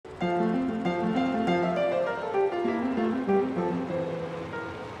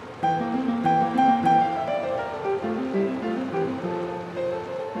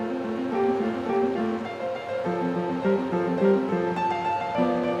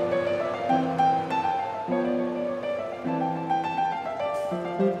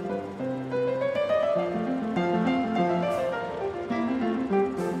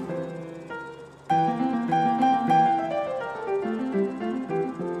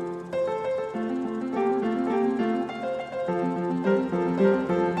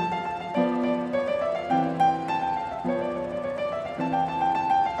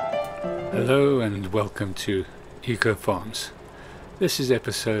welcome to Eco Farms. This is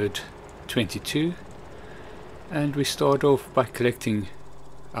episode 22 and we start off by collecting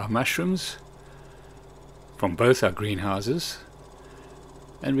our mushrooms from both our greenhouses,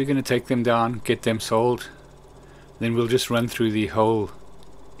 and we're going to take them down, get them sold. Then we'll just run through the whole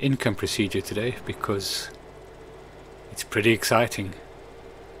income procedure today because it's pretty exciting.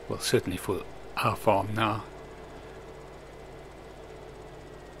 Well, certainly for our farm now.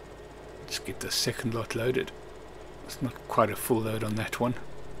 Let's get the second lot loaded. It's not quite a full load on that one.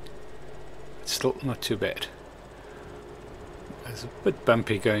 It's still not too bad. It's a bit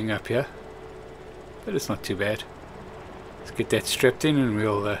bumpy going up here, but it's not too bad. Let's get that strapped in and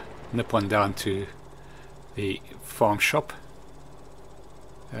we'll nip one down to the farm shop.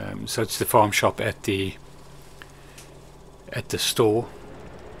 So it's the farm shop at the store,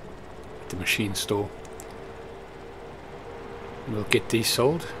 at the machine store. And we'll get these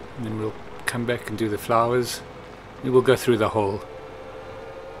sold, and then we'll come back and do the flowers. We will go through the whole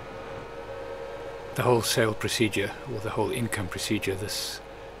sale procedure, or the whole income procedure this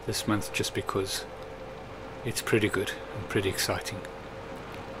month, just because it's pretty good and pretty exciting.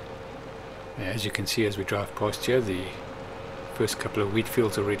 As you can see as we drive past here, the first couple of wheat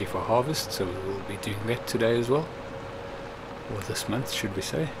fields are ready for harvest, so we will be doing that today as well, or this month should we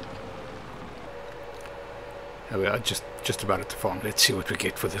say. We are just about at the farm. Let's see what we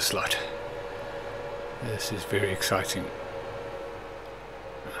get for this lot. This is very exciting.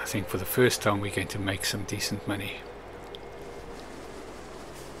 I think for the first time we're going to make some decent money.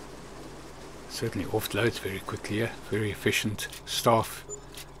 Certainly offloads very quickly here. Very efficient staff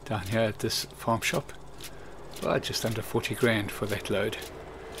down here at this farm shop. Well, just under 40 grand for that load.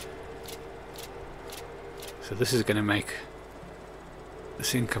 So this is going to make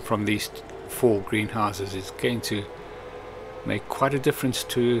this income from these 4 greenhouses is going to make quite a difference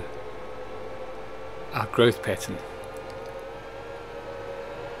to our growth pattern.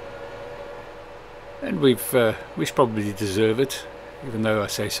 And we probably deserve it, even though I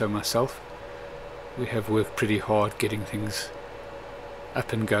say so myself. We have worked pretty hard getting things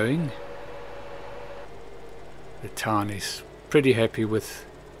up and going. The town is pretty happy with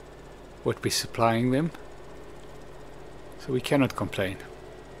what we're supplying them, so we cannot complain.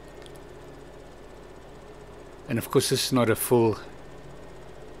 And of course this is not a full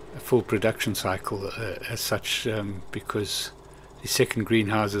production cycle as such, because the second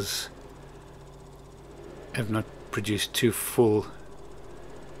greenhouses have not produced 2 full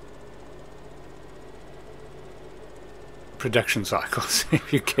production cycles,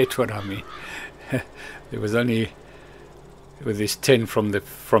 if you get what I mean. There was only, with this 10 from the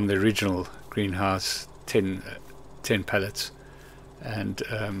original greenhouse, 10 pallets, and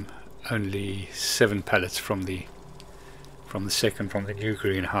only 7 pallets from the new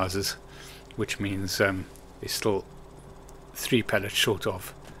greenhouses, which means there's still 3 pallets short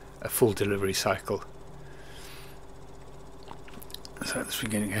of a full delivery cycle. So we're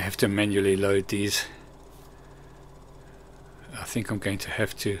going to have to manually load these. I think I'm going to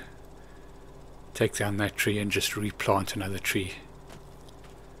have to take down that tree and just replant another tree.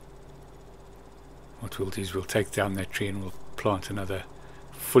 What we'll do is we'll take down that tree and we'll plant another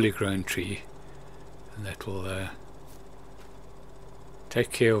fully grown tree, and that will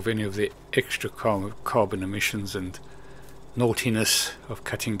take care of any of the extra carbon emissions and naughtiness of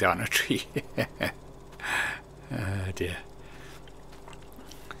cutting down a tree. Oh dear.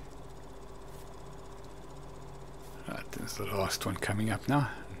 Right, there's the last one coming up now.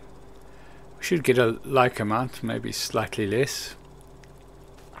 We should get a like amount, maybe slightly less,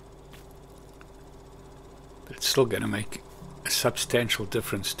 but it's still going to make a substantial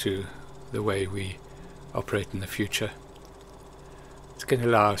difference to the way we operate in the future. It's going to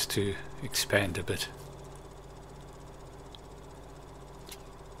allow us to expand a bit.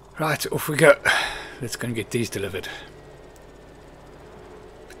 Right, off we go. Let's go and get these delivered.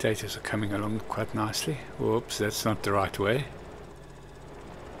 Potatoes are coming along quite nicely. Whoops, that's not the right way.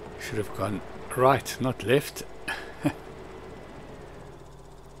 Should have gone right, not left.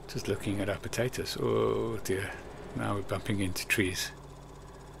 Just looking at our potatoes. Oh dear, now we're bumping into trees.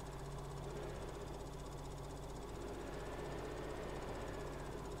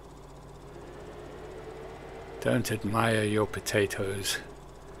 Don't admire your potatoes.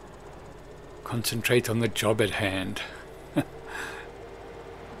 Concentrate on the job at hand.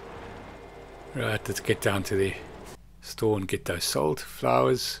 Right, let's get down to the store and get those sold.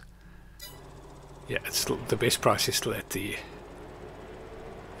 Flowers. Yeah, it's still, the best price is still at the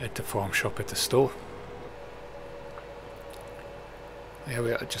farm shop at the store. There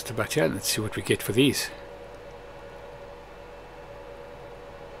we are, just about here. Let's see what we get for these.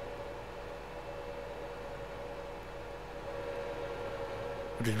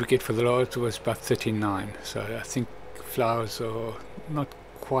 what did we get for the lot? It was about 39. So I think flowers are not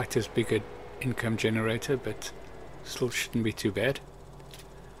quite as big an income generator, but still shouldn't be too bad.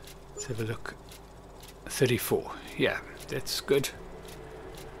 Let's have a look. 34. Yeah, that's good.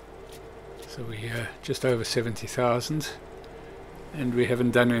 So we're just over 70,000, and we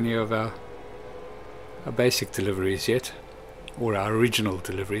haven't done any of our basic deliveries yet, or our original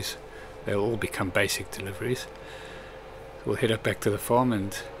deliveries. They'll all become basic deliveries. So we'll head up back to the farm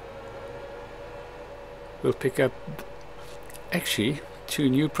and we'll pick up actually 2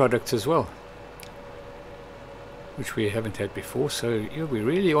 new products as well, which we haven't had before. So yeah, we're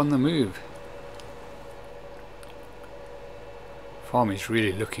really on the move. Farm is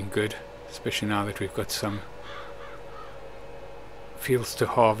really looking good, especially now that we've got some fields to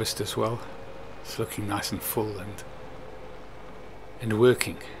harvest as well. It's looking nice and full and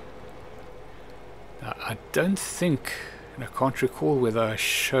working. Now, I don't think, and I can't recall whether I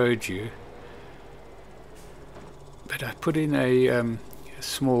showed you, but I put in a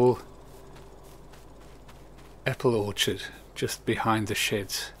small apple orchard just behind the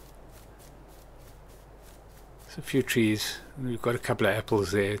sheds. There's a few trees, and we've got a couple of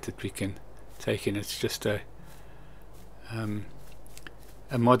apples there that we can take in. It's just a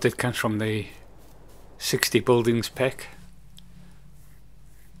mod that comes from the 60 buildings pack,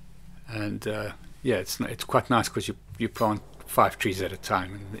 and yeah, it's quite nice because you plant 5 trees at a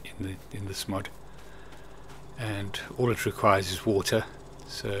time in this mod, and all it requires is water,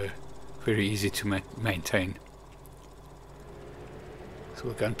 so very easy to maintain. So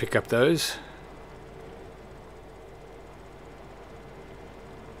we'll go and pick up those.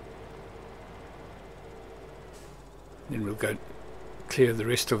 Then we'll go clear the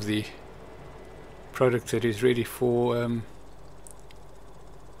rest of the product that is ready for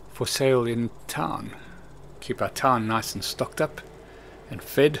sale in town. Keep our town nice and stocked up and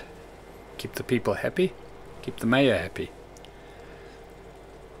fed. Keep the people happy. Keep the mayor happy.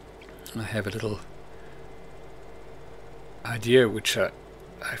 I have a little idea which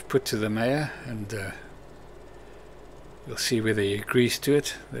I've put to the mayor, and we'll see whether he agrees to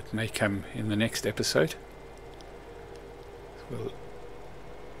it. That may come in the next episode. Well,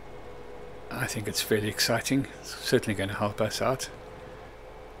 I think it's fairly exciting. It's certainly going to help us out,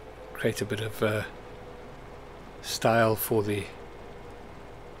 create a bit of style for the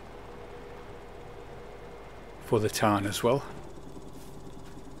town as well.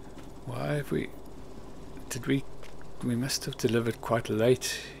 Why have we must have delivered quite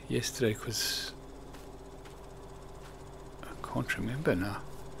late yesterday, because I can't remember now.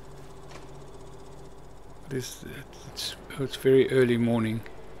 It's very early morning.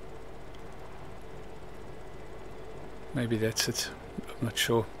 Maybe that's it. I'm not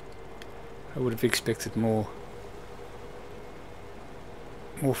sure. I would have expected more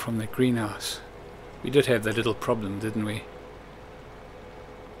from the greenhouse. We did have that little problem, didn't we?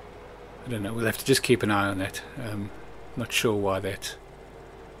 I don't know. We'll have to just keep an eye on that. Not sure why that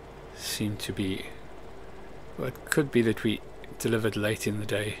seemed to be. Well, it could be that we delivered late in the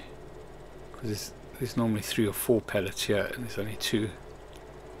day, because there's normally 3 or 4 pallets here, and there's only 2. In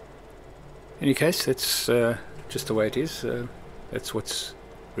any case, that's just the way it is. That's what's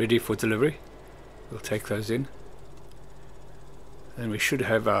ready for delivery. We'll take those in. Then we should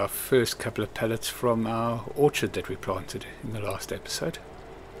have our first couple of pallets from our orchard that we planted in the last episode.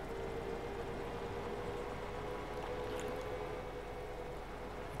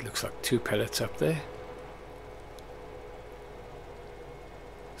 It looks like 2 pallets up there.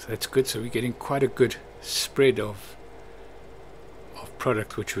 So that's good. So we're getting quite a good spread of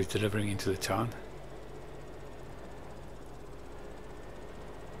product which we're delivering into the town.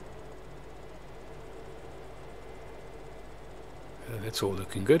 That's all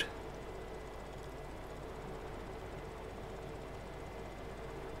looking good.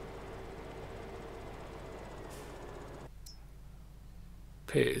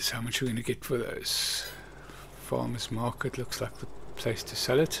 Pears, how much are we going to get for those? Farmers market looks like the place to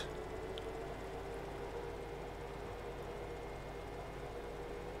sell it.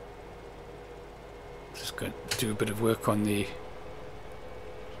 Just going to do a bit of work on the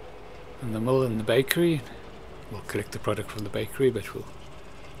mill and the bakery. We'll collect the product from the bakery, but we'll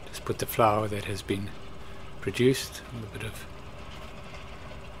just put the flour that has been produced, a little bit of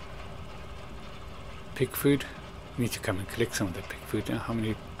pig food. We need to come and collect some of the pig food now. How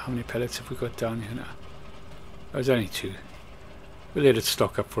many pallets have we got down here now? Oh, there's only 2. We'll let it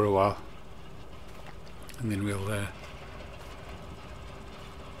stock up for a while, and then we'll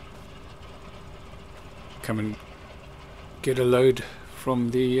come and get a load from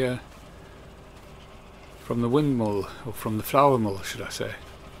the windmill, or from the flour mill, should I say.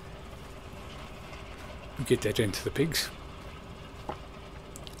 get that into the pigs.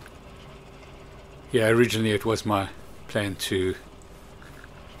 Yeah, originally it was my plan to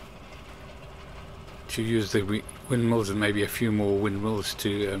use the windmills and maybe a few more windmills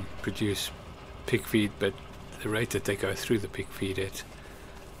to produce pig feed, but the rate that they go through the pig feed at,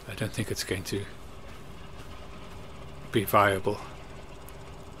 I don't think it's going to be viable.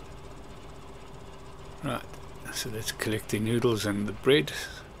 Right, so let's collect the noodles and the bread.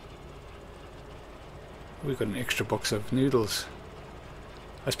 We've got an extra box of noodles.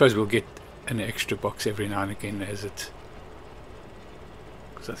 I suppose we'll get an extra box every now and again as it,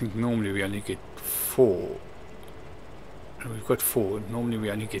 because I think normally we only get 4, and we've got 4. Normally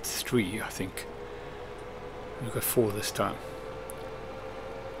we only get 3, I think. We've got 4 this time.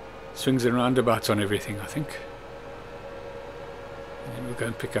 Swings and roundabouts on everything, I think. And then we'll go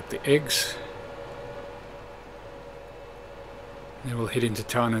and pick up the eggs. And then we'll head into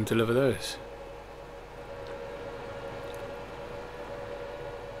town and deliver those.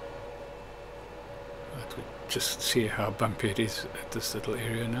 Right, we'll just see how bumpy it is at this little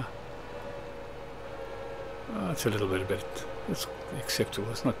area now. Oh, it's a little bit it's acceptable.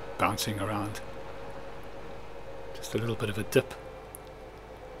 It's not bouncing around. Just a little bit of a dip.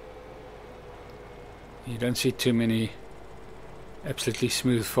 You don't see too many absolutely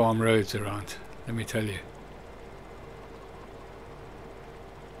smooth farm roads around, let me tell you.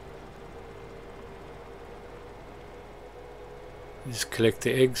 Just collect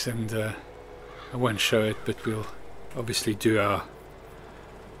the eggs, and I won't show it, but we'll obviously do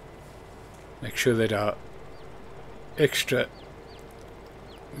make sure that our extra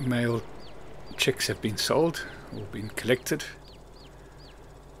male chicks have been sold or been collected.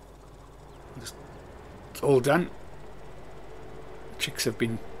 It's all done. Chicks have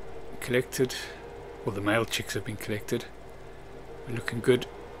been collected, or the male chicks have been collected. We're looking good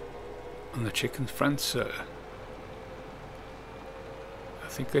on the chicken front, so I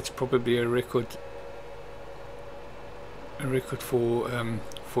think that's probably a record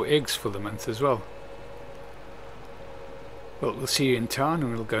for eggs for the month as well. Well, we'll see you in town,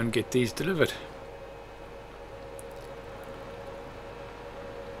 and we'll go and get these delivered.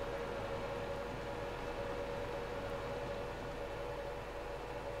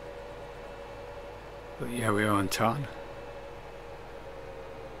 Well, yeah, we are in town.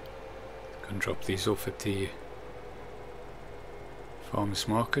 Can drop these off at the farmers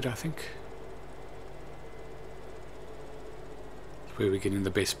market, I think. It's where we're getting the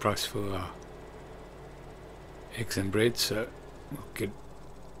best price for our eggs and bread, so we'll get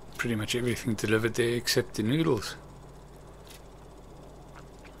pretty much everything delivered there except the noodles.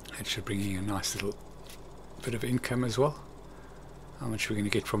 That should bring in a nice little bit of income as well. How much are we going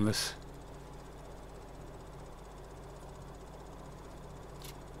to get from this?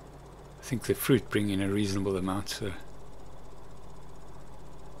 I think the fruit bring in a reasonable amount, so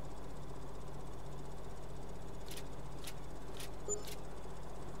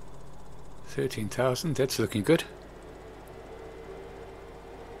 $13,000, that's looking good.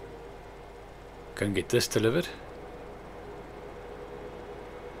 Go and get this delivered.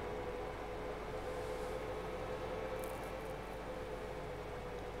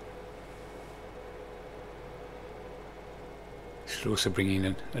 Should also bring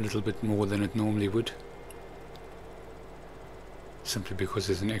in a little bit more than it normally would, simply because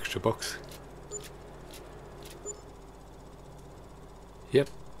there's an extra box. Yep.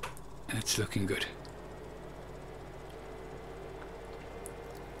 It's looking good.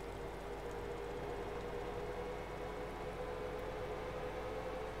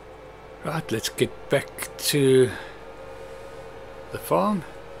 Right, let's get back to the farm.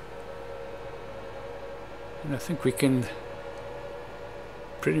 And I think we can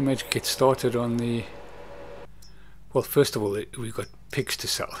pretty much get started on the... Well, first of all, we've got pigs to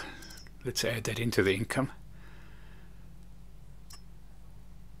sell. Let's add that into the income.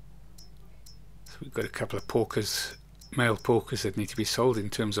 We've got a couple of porkers, male porkers, that need to be sold in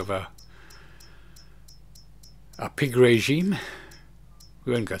terms of our pig regime.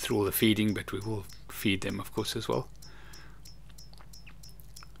 We won't go through all the feeding, but we will feed them, of course, as well.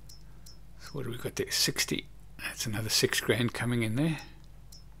 So what do we got there? 60. That's another $6,000 coming in there.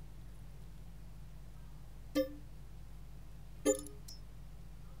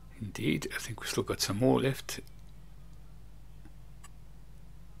 Indeed, I think we've still got some more left.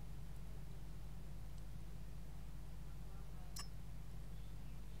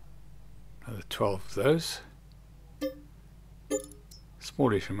 Another 12 of those.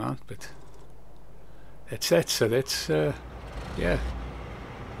 Smallish amount, but that's that. So that's yeah,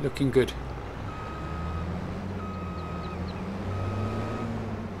 looking good.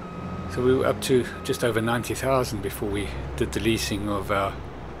 So we were up to just over 90,000 before we did the leasing of our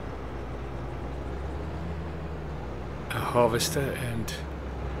harvester, and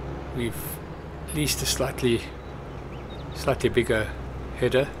we've leased a slightly bigger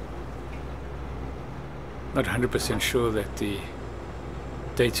header. Not 100% sure that the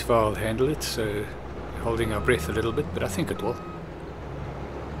dates file will handle it, so holding our breath a little bit, but I think it will.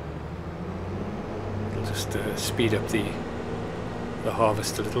 It'll just speed up the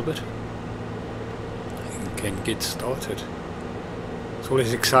harvest a little bit and can get started. It's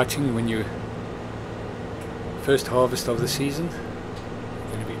always exciting when you first harvest of the season.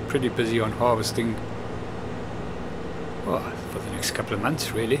 We're going to be pretty busy on harvesting, well, for the next couple of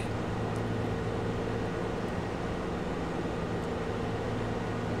months really.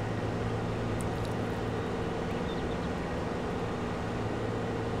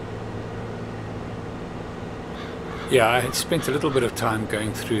 Yeah, I had spent a little bit of time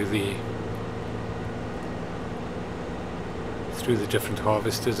going through the different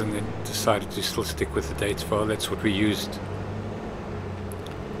harvesters, and then decided to still stick with the dates file. That's what we used,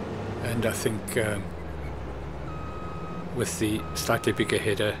 and I think with the slightly bigger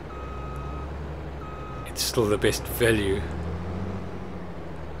header, it's still the best value.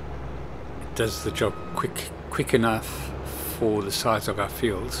 It does the job quick enough for the size of our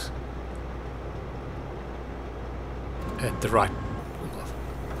fields, at the right, well,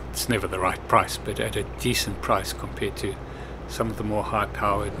 it's never the right price, but at a decent price compared to some of the more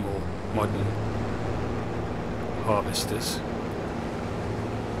high-powered, more modern harvesters.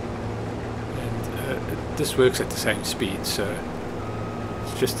 And this works at the same speed, so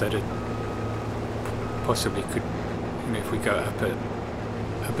it's just that it possibly could, you know, if we go up a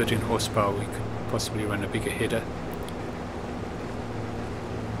bit in horsepower, we could possibly run a bigger header.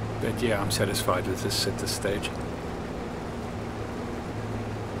 But yeah, I'm satisfied with this at this stage.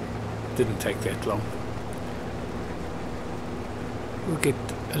 Didn't take that long. We'll get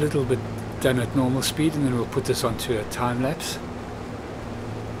a little bit done at normal speed, and then we'll put this onto a time lapse,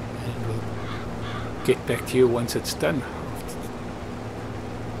 and we'll get back to you once it's done.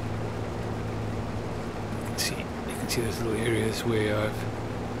 You can see those little areas where I've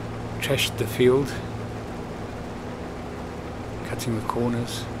trashed the field, cutting the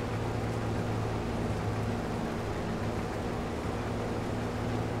corners.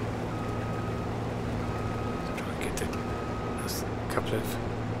 Couple of,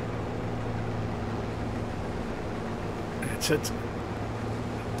 that's it,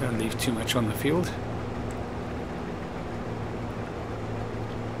 don't leave too much on the field.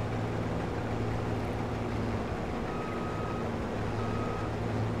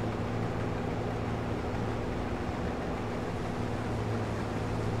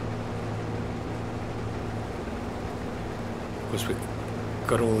 Of course we've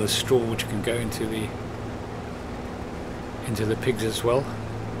got all the straw which can go into the pigs as well.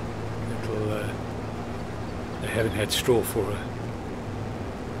 They haven't had straw for well,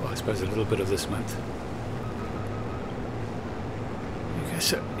 I suppose a little bit of this month. Okay,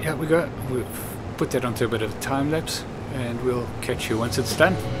 so yeah, we've put that onto a bit of a time lapse, and we'll catch you once it's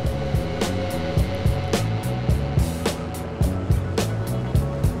done.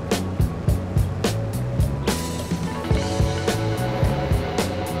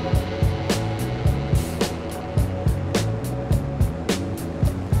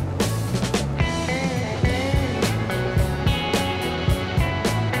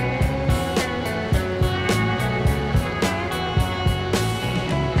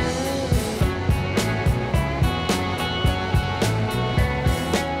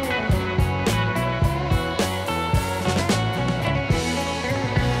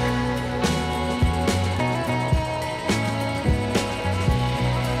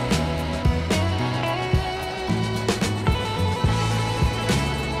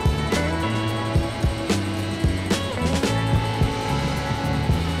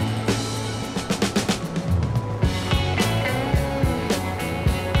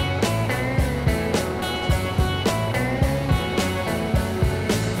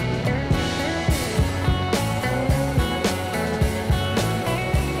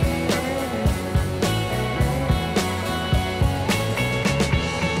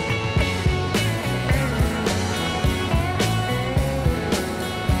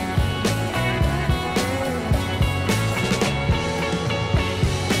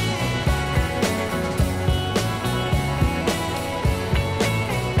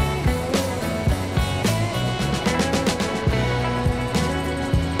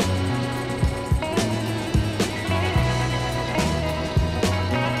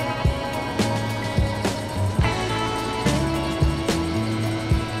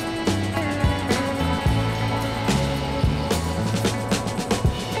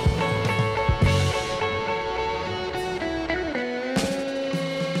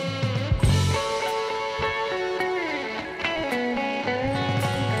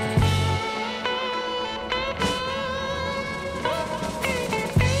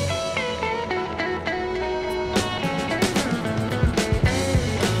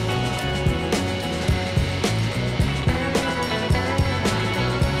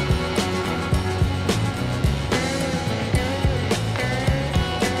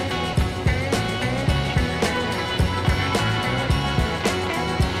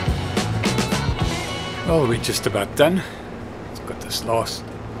 Well, we're just about done. It's got this last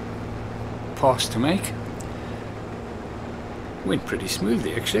pass to make. Went pretty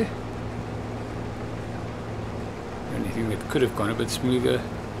smoothly actually. The only thing that could have gone a bit smoother,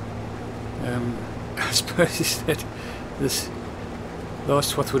 I suppose, is that this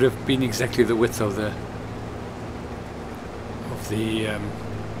last swath would have been exactly the width of the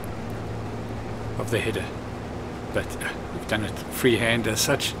header, but we've done it freehand as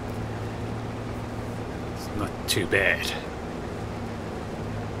such. It's not too bad.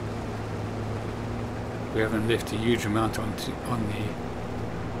 We haven't left a huge amount on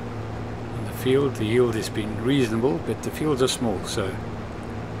the field. The yield has been reasonable, but the fields are small, so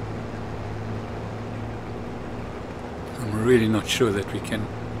I'm really not sure that we can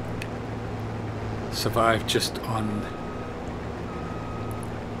survive just on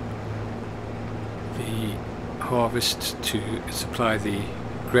the harvest to supply the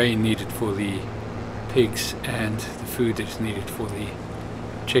grain needed for the pigs and the food that's needed for the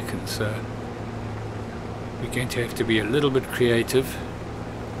chickens. So we're going to have to be a little bit creative,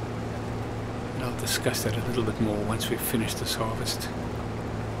 and I'll discuss that a little bit more once we've finished this harvest,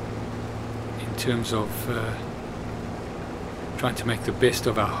 in terms of trying to make the best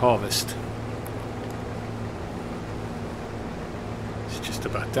of our harvest. It's just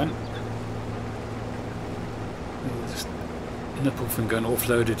about done. We'll just nip off and go and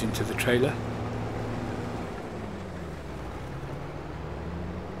offload it into the trailer.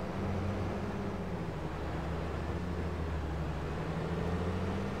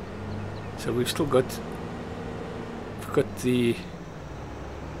 So we've got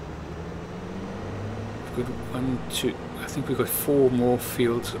one, two, I think we've got 4 more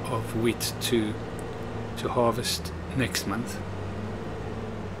fields of wheat to harvest next month.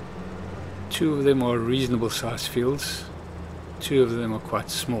 2 of them are reasonable sized fields, 2 of them are quite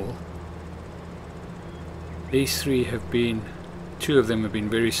small. These 3 have been, 2 of them have been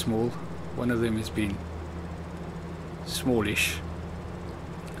very small, 1 of them has been smallish,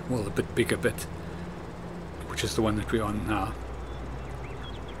 well, a bit bigger bit, which is the one that we're on now.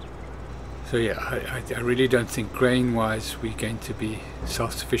 So yeah, I really don't think grain wise we're going to be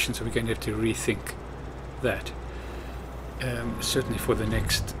self-sufficient, so we're going to have to rethink that, certainly for the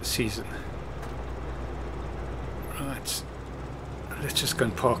next season. Right, let's just go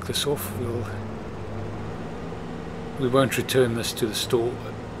and park this off. We won't return this to the store,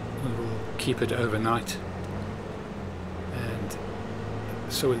 we will keep it overnight, and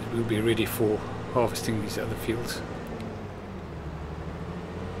so it will be ready for harvesting these other fields.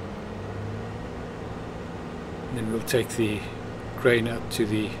 And then we'll take the grain up to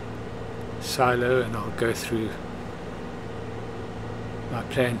the silo, and I'll go through my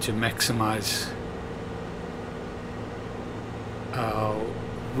plan to maximize our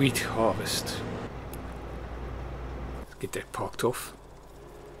wheat harvest. Let's get that parked off.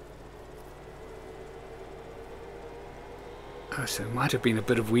 Oh, so there might have been a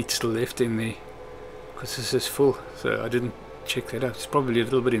bit of wheat still left in the, because this is full, so I didn't check that out. It's probably a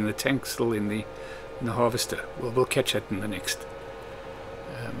little bit in the tank still in the harvester. Well, we'll catch that in the next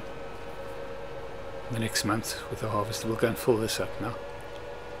month with the harvester. We'll go and fill this up now.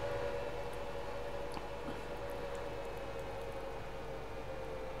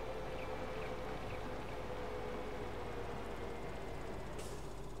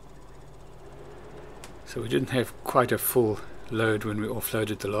 So we didn't have quite a full load when we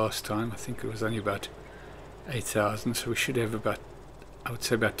offloaded the last time. I think it was only about 8,000, so we should have about, I would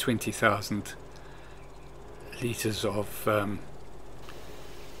say, about 20,000 litres of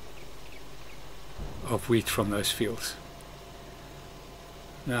wheat from those fields.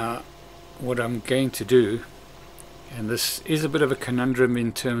 Now what I'm going to do, and this is a bit of a conundrum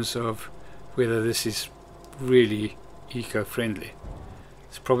in terms of whether this is really eco-friendly.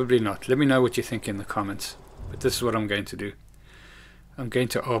 It's probably not. Let me know what you think in the comments, but this is what I'm going to do. I'm going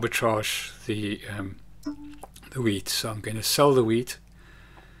to arbitrage the wheat. So I'm going to sell the wheat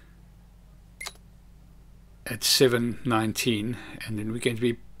at 7.19, and then we're going to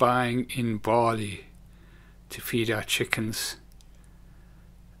be buying in barley to feed our chickens,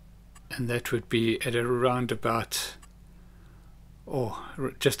 and that would be at around about,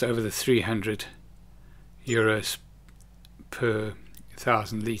 just over the 300 euros per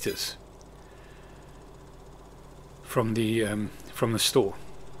 1,000 litres from the store.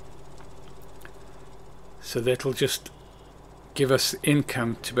 So that'll just give us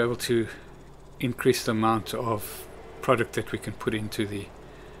income to be able to increase the amount of product that we can put into the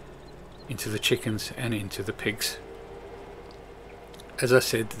chickens and into the pigs. As I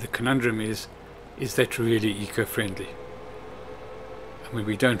said, the conundrum is that really eco-friendly? I mean,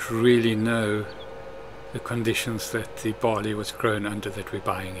 we don't really know the conditions that the barley was grown under that we're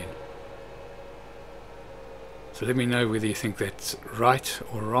buying in. So let me know whether you think that's right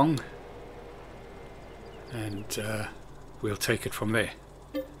or wrong, and we'll take it from there.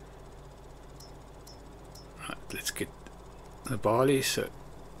 Right, let's get the barley. So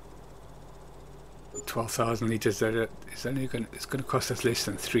 12,000 litres, that is only it's going to cost us less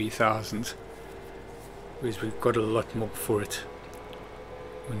than 3,000, whereas we've got a lot more for it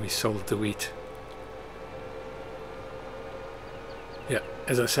when we sold the wheat. Yeah,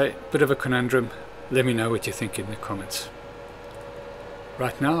 as I say, bit of a conundrum. Let me know what you think in the comments.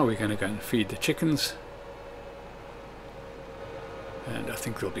 Right now we're going to go and feed the chickens, and I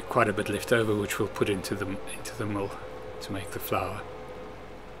think there'll be quite a bit left over, which we'll put into the mill to make the flour.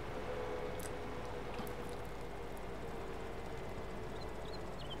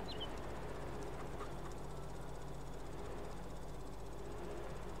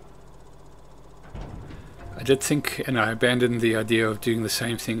 I did think, and I abandoned the idea of doing the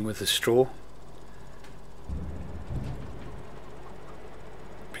same thing with the straw,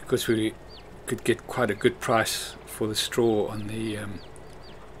 because we could get quite a good price for the straw on the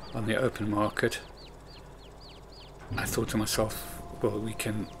open market. I thought to myself, well, we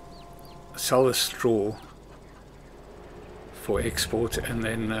can sell the straw for export and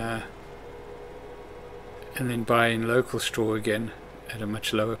then buy in local straw again at a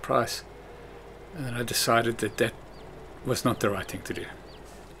much lower price. And I decided that that was not the right thing to do.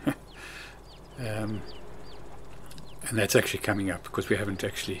 And that's actually coming up, because we haven't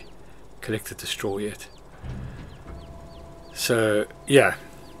actually collected the straw yet. So yeah,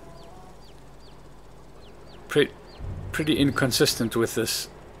 pretty inconsistent with this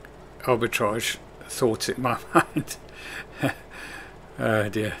arbitrage thoughts in my mind. Oh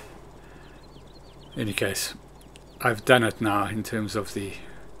dear. In any case, I've done it now in terms of the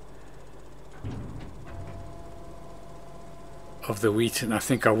wheat, and I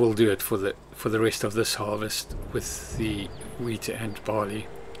think I will do it for the rest of this harvest with the wheat and barley.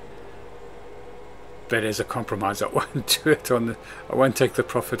 But as a compromise, I won't do it I won't take the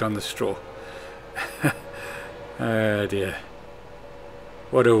profit on the straw. Oh dear,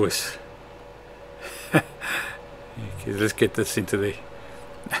 what a wuss. Okay, let's get this into the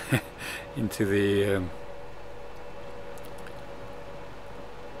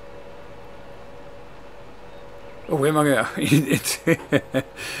oh, where am I going?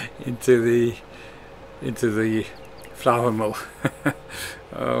 into the flour mill.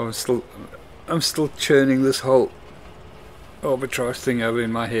 Oh, I'm still churning this whole arbitrage thing over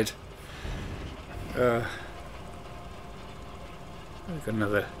in my head. I've got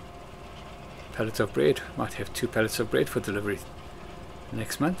another pallet of bread. Might have 2 pallets of bread for delivery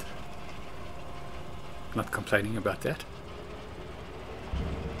next month. Not complaining about that.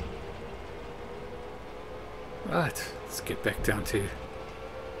 Right, let's get back down to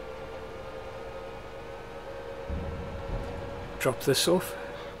drop this off.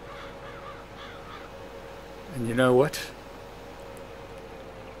 And you know what?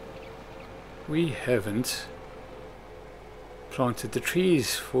 We haven't planted the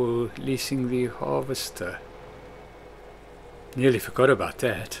trees for leasing the harvester. Nearly forgot about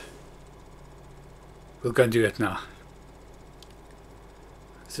that. We'll go and do it now.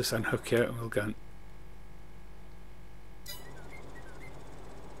 Let's just unhook here and we'll go and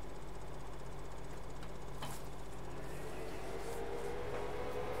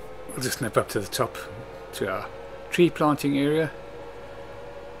we'll just nip up to the top to our tree planting area,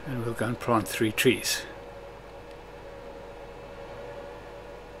 and we'll go and plant 3 trees.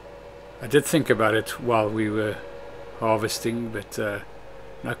 I did think about it while we were harvesting, but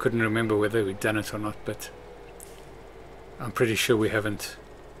I couldn't remember whether we'd done it or not, but I'm pretty sure we haven't.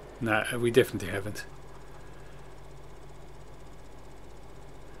 No, we definitely haven't.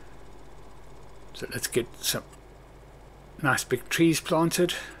 So let's get some nice big trees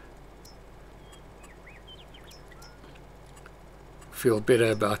planted. Feel better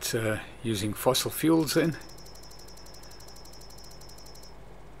about using fossil fuels then.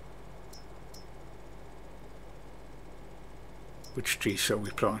 Which trees shall we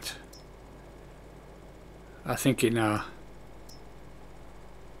plant? I think in our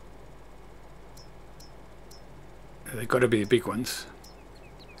they've got to be the big ones.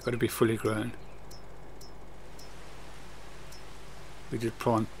 They've got to be fully grown. We did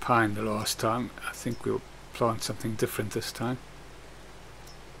plant pine the last time. I think we'll plant something different this time.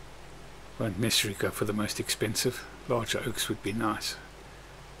 Won't necessarily go for the most expensive. Larger oaks would be nice.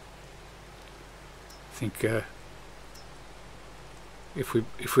 I think if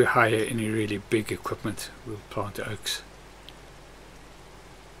we hire any really big equipment, we'll plant oaks.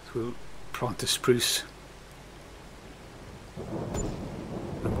 So we'll plant a spruce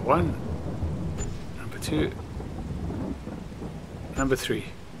Number 1, number 2, number 3.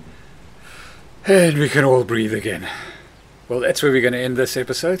 And we can all breathe again. Well, that's where we're going to end this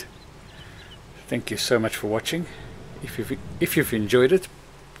episode. Thank you so much for watching. If you've enjoyed it,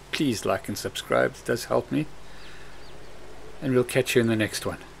 please like and subscribe. It does help me. And we'll catch you in the next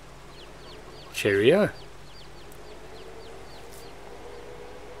one. Cheerio.